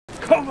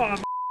on,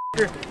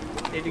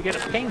 did you get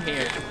a ping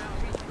here?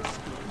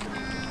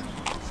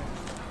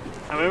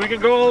 I mean, we can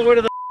go all the way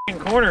to the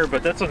corner,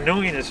 but that's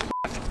annoying as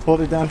f.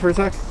 Hold it down for a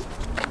sec.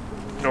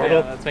 Normal.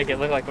 Yeah, let's make it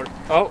look like we're...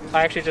 Oh,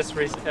 I actually just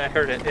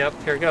heard it.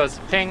 Yep, here it goes.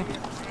 Ping.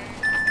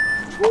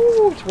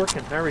 Woo, it's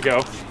working. There we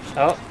go.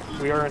 Oh,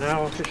 we are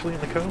now officially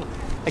in the cone.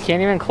 I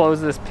can't even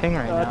close this ping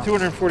right now.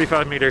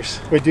 245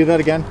 meters. Wait, do that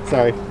again?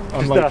 Sorry.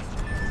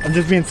 I'm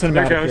just being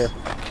cinematic there here. goes.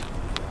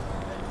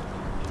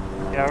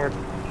 Yeah, we're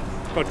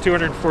about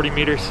 240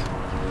 meters.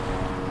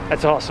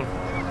 That's awesome.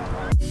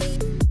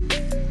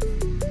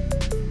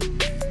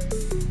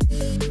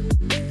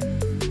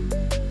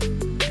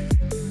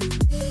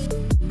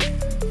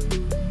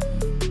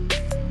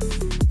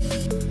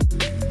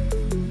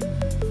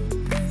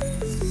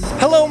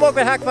 Hello and welcome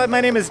to Hack 5. My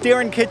name is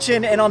Darren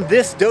Kitchen, and on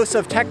this dose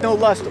of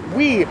Technolust,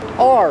 we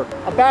are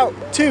about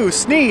to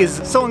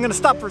sneeze. So I'm gonna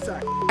stop for a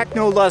sec.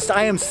 Technolust,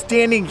 I am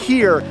standing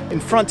here in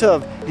front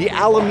of the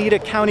Alameda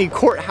County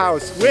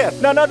Courthouse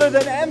with none other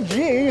than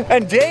O.MG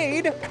and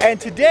Dade. And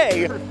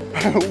today,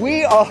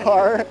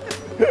 we're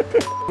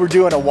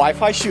doing a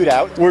Wi-Fi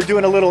shootout, we're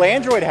doing a little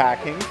Android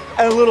hacking,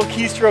 and a little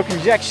keystroke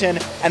injection,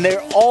 and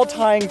they're all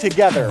tying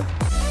together.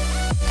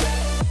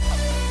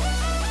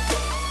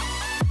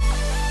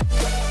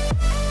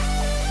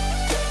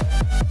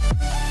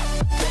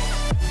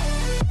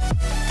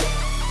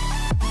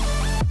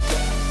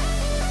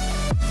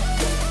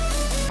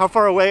 How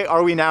far away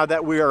are we now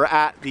that we are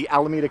at the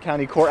Alameda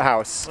County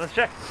Courthouse? Let's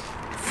check.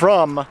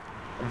 From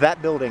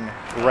that building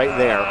right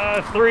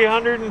there.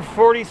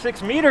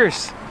 346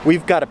 meters.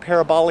 We've got a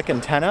parabolic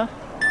antenna,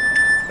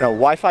 a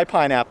Wi-Fi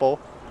Pineapple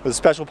with a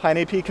special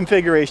PineAP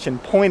configuration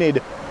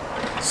pointed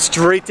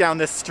straight down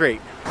this street.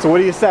 So what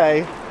do you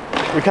say?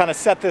 We kind of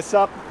set this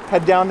up,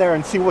 head down there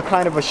and see what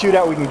kind of a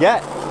shootout we can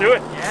get. Let's do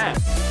it. Yeah.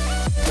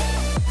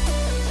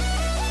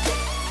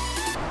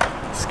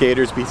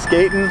 Skaters be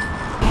skating.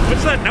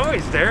 What's that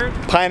noise, Darren?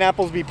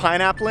 Pineapples be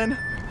pineappling.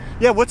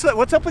 Yeah, what's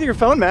up with your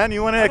phone, man?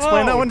 You want to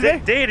explain that one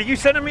today? Dade, are you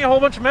sending me a whole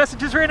bunch of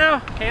messages right now?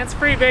 Hands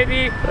free,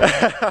 baby.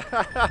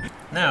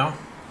 Now,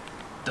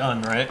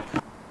 done, right?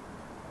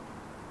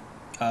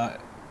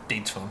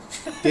 Dade's phone.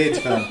 Dade's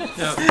phone.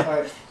 Yep. All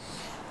right.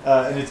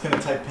 And it's going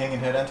to type ping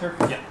and hit enter?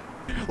 Yeah.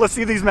 Let's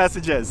see these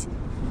messages.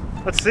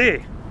 Let's see.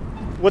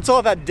 What's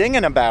all that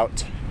dinging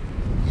about?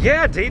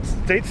 Yeah, Dade's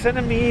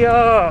sending me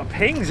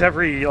pings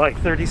every like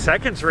 30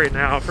 seconds right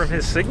now from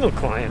his Signal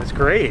client. It's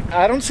great.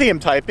 I don't see him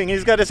typing.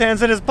 He's got his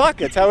hands in his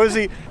pockets. How is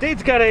he?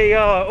 Dade's got a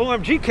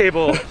O.MG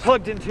cable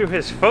plugged into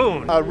his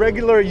phone. A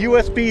regular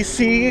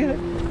USB-C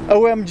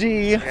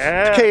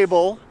O.MG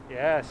cable.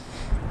 Yes.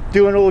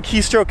 Doing a little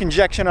keystroke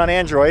injection on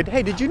Android.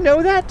 Hey, did you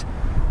know that?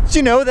 Did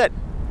you know that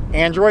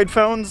Android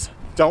phones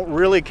don't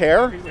really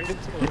care?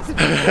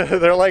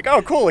 They're like,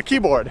 oh cool, a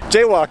keyboard.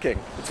 Jaywalking.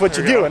 That's what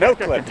you do in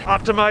Oakland.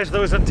 Optimize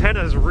those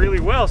antennas really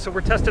well, so we're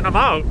testing them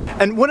out.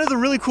 And one of the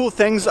really cool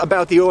things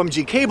about the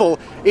O.MG cable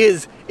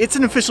is it's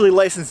an officially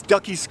licensed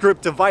Ducky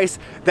script device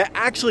that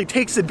actually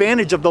takes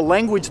advantage of the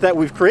language that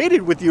we've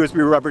created with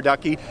USB Rubber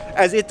Ducky,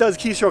 as it does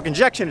keystroke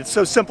injection. It's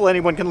so simple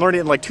anyone can learn it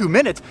in like 2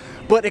 minutes,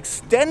 but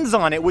extends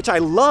on it, which I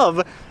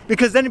love,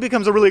 because then it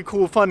becomes a really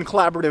cool, fun,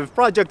 collaborative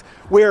project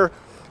where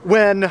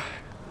when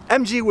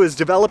MG was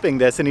developing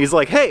this and he's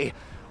like, hey,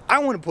 I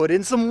want to put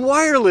in some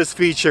wireless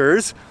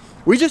features.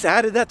 We just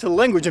added that to the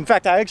language. In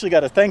fact, I actually got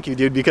to thank you,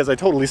 dude, because I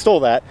totally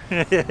stole that.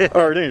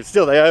 Or didn't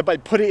steal that, I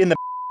put it in the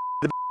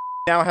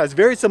now has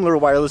very similar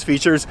wireless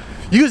features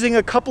using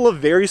a couple of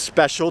very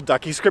special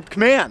Ducky script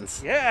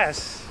commands.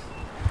 Yes.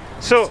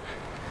 So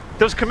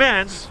those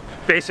commands,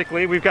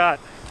 basically, we've got,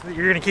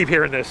 you're going to keep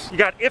hearing this. You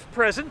got if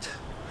present,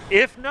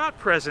 if not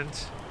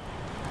present,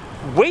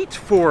 wait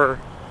for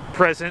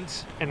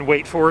present, and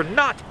wait for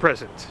not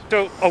present.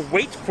 So a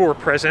wait for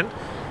present,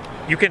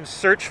 you can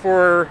search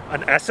for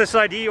an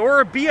SSID or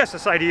a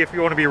BSSID if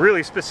you want to be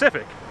really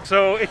specific.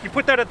 So if you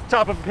put that at the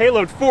top of a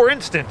payload, for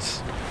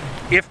instance,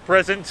 if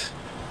present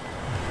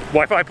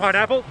Wi-Fi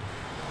Pineapple,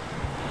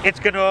 it's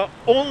going to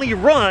only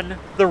run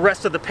the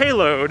rest of the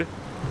payload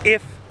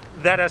if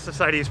that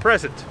SSID is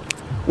present.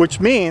 Which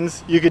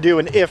means you could do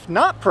an if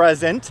not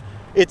present,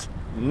 it's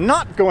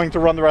not going to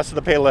run the rest of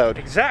the payload.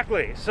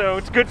 Exactly. So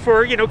it's good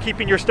for, you know,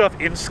 keeping your stuff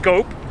in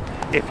scope.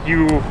 If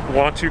you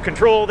want to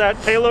control that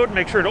payload,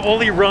 make sure it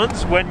only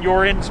runs when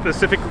you're in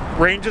specific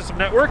ranges of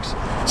networks.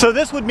 So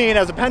this would mean,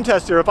 as a pen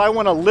tester, if I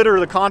want to litter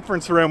the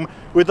conference room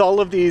with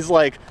all of these,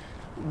 like,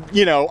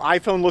 you know,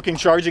 iPhone looking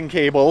charging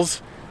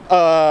cables,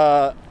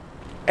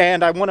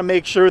 and I want to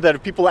make sure that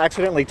if people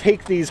accidentally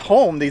take these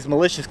home, these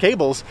malicious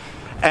cables,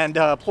 and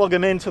plug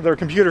them into their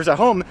computers at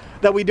home,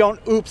 that we don't,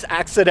 oops,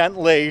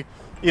 accidentally,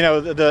 you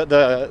know,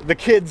 the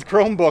kid's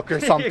Chromebook or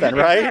something,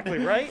 right? Exactly,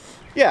 right?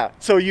 Yeah,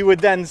 so you would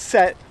then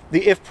set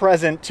the if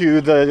present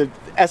to the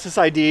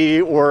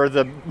SSID or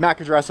the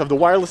MAC address of the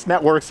wireless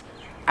networks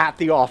at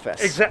the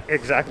office.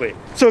 Exactly.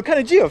 So it kind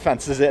of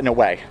geofences it in a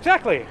way.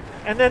 Exactly.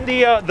 And then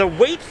the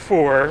wait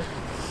for,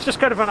 it's just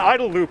kind of an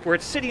idle loop where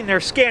it's sitting there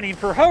scanning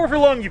for however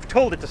long you've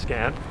told it to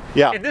scan.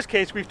 Yeah. In this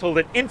case, we've told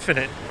it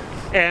infinite,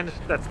 and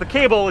that's the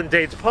cable in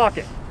Dade's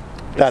pocket.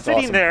 That's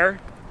sitting awesome. there,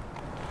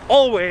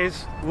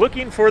 always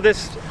looking for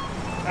this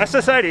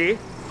SSID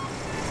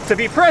to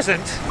be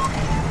present,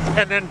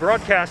 and then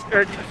broadcast,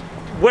 or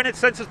when it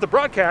senses the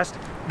broadcast,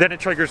 then it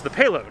triggers the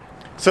payload.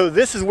 So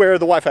this is where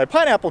the Wi-Fi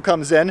Pineapple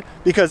comes in,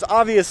 because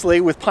obviously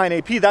with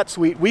PineAP, that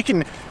suite, we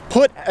can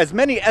put as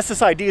many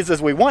SSIDs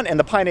as we want in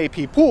the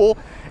PineAP pool,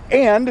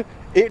 and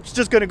it's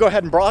just going to go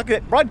ahead and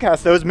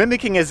broadcast those,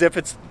 mimicking as if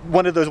it's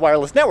one of those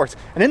wireless networks.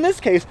 And in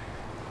this case,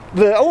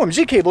 the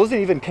O.MG cable isn't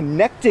even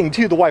connecting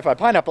to the Wi-Fi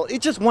Pineapple.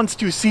 It just wants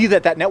to see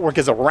that that network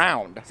is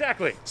around.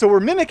 Exactly. So we're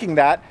mimicking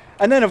that,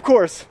 and then of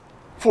course,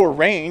 for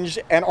range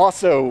and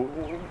also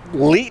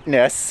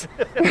leetness,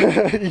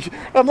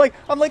 I'm like,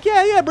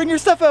 yeah, bring your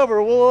stuff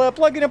over. We'll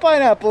plug in a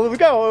Pineapple. We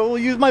go. We'll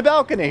use my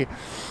balcony.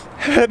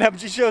 And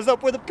O.MG shows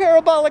up with a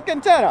parabolic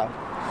antenna.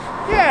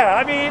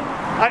 Yeah, I mean,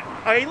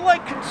 I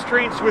like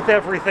constraints with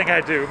everything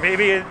I do.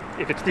 Maybe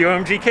if it's the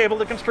O.MG cable,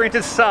 the constraint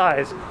is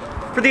size.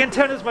 For the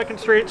antennas, my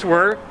constraints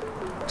were,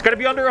 it's got to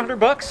be under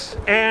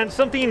 $100 and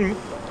something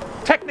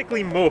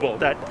technically mobile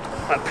that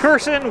a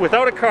person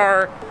without a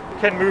car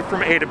can move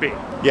from A to B.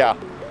 Yeah.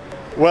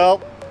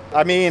 Well,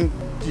 I mean,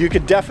 you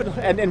could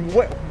definitely, and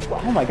what,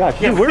 oh my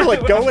gosh, Yeah, we're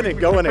like going and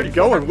going pretty and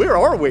going. far. Where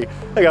are we?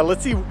 Hang on,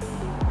 let's see.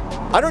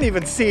 I don't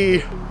even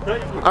see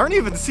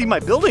my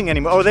building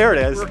anymore. Oh, there it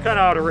is. We're kind of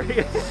out of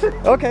range.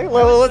 Okay,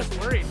 well, let's,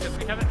 Just worried because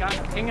we haven't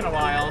gotten a ping in a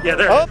while. Yeah,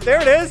 there. oh,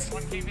 there it is.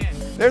 One came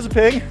in. There's a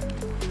pig.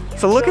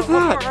 So look at So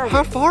how that. far are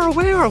How we? far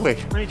away are we?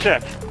 Let me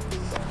check.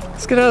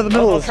 Let's get out of the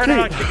middle I'll of the try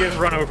not street. to get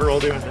run over while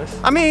doing this.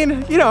 I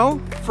mean, you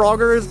know,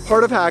 Frogger is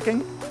part of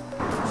hacking.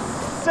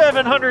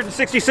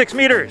 766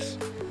 meters.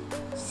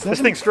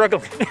 This thing's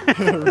struggling.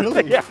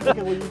 Really? Yeah.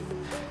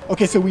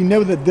 Okay, so we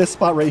know that this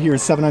spot right here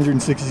is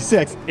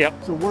 766. Yep.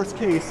 So worst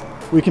case,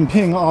 we can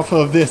ping off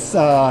of this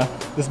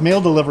this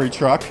mail delivery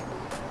truck,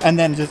 and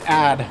then just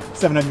add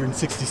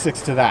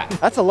 766 to that.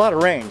 That's a lot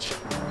of range.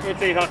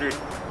 It's 800.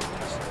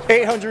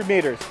 800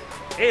 meters.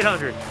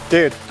 800.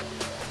 Dude,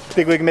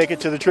 think we can make it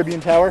to the Tribune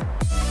Tower?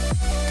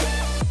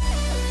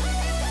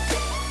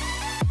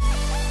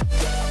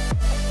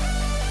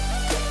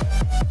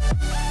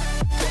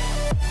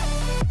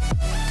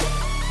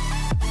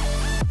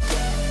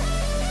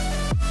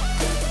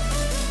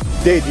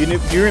 Dave, do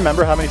you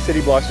remember how many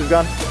city blocks we've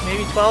gone?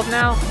 Maybe 12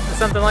 now, or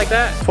something like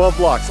that. 12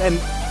 blocks, and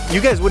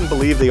you guys wouldn't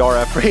believe the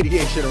RF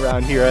radiation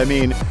around here. I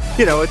mean,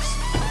 you know, it's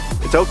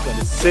Oakland,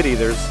 it's a city.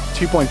 There's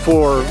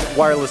 2.4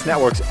 wireless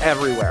networks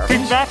everywhere. We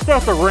maxed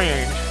out the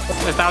range.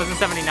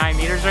 1,079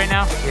 meters right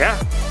now. Yeah.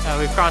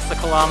 We've crossed the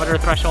kilometer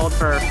threshold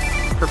for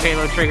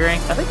payload triggering.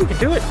 I think we can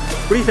do it.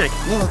 What do you think?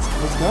 Yeah,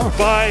 let's go.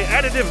 By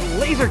additive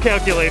laser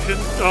calculation,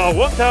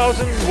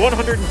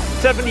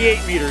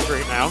 1,178 meters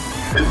right now.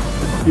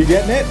 You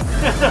getting it?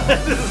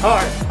 This is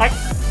hard.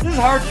 This is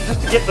hard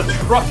just to get the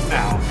truck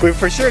now. We've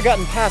for sure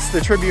gotten past the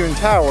Tribune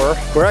Tower.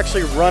 We're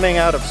actually running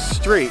out of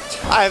street.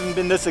 I haven't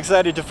been this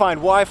excited to find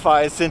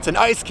Wi-Fi since an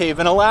ice cave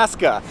in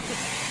Alaska.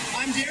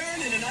 I'm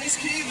Darren in an ice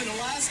cave in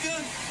Alaska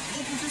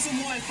looking for some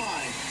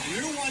Wi-Fi. And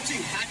you're watching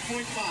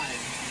Hackpoint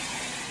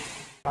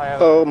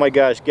 5. Oh my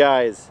gosh,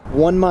 guys.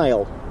 1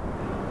 mile.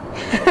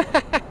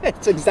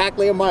 It's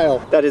exactly a mile.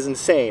 That is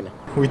insane.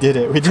 We did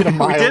it. We did a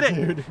mile, did it.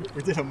 dude.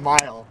 We did a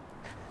mile.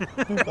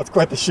 That's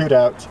quite the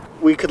shootout.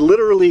 We could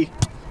literally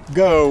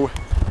go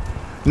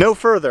no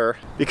further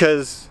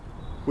because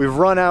we've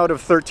run out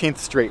of 13th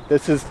Street.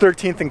 This is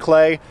 13th and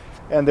Clay,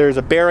 and there's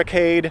a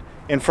barricade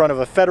in front of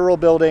a federal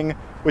building,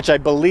 which I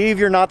believe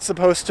you're not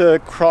supposed to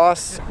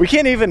cross. We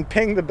can't even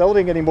ping the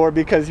building anymore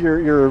because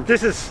your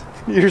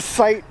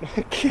site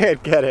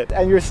can't get it,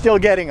 and you're still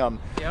getting them.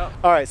 Yep.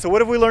 All right, so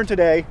what have we learned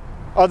today,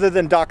 other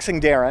than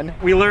doxing Darren?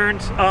 We learned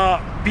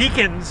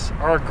beacons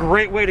are a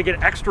great way to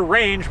get extra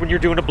range when you're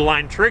doing a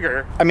blind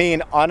trigger. I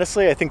mean,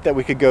 honestly, I think that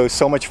we could go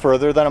so much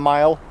further than a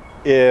mile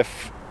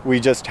if we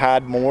just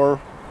had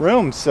more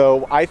room.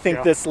 So I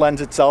think this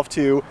lends itself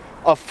to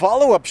a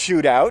follow-up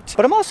shootout.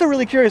 But I'm also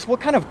really curious what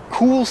kind of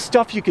cool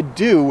stuff you could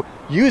do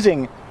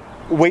using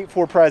wait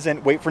for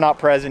present, wait for not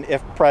present,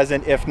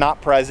 if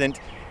not present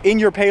in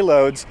your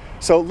payloads.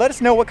 So let us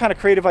know what kind of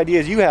creative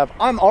ideas you have.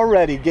 I'm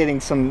already getting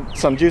some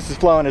juices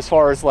flowing as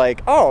far as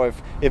like, oh,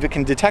 if it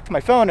can detect my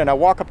phone and I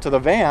walk up to the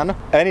van.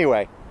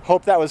 Anyway,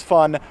 hope that was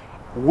fun.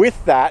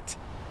 With that,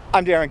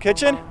 I'm Darren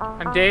Kitchen.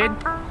 I'm Dade.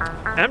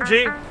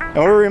 MG. And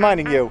we're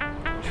reminding you,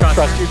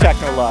 trust your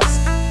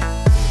techno-lust.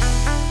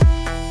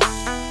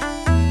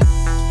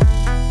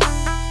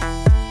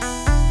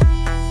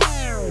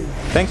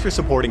 Thanks for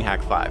supporting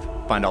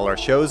Hack5. Find all our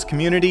shows,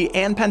 community,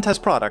 and pen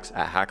test products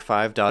at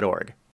hack5.org.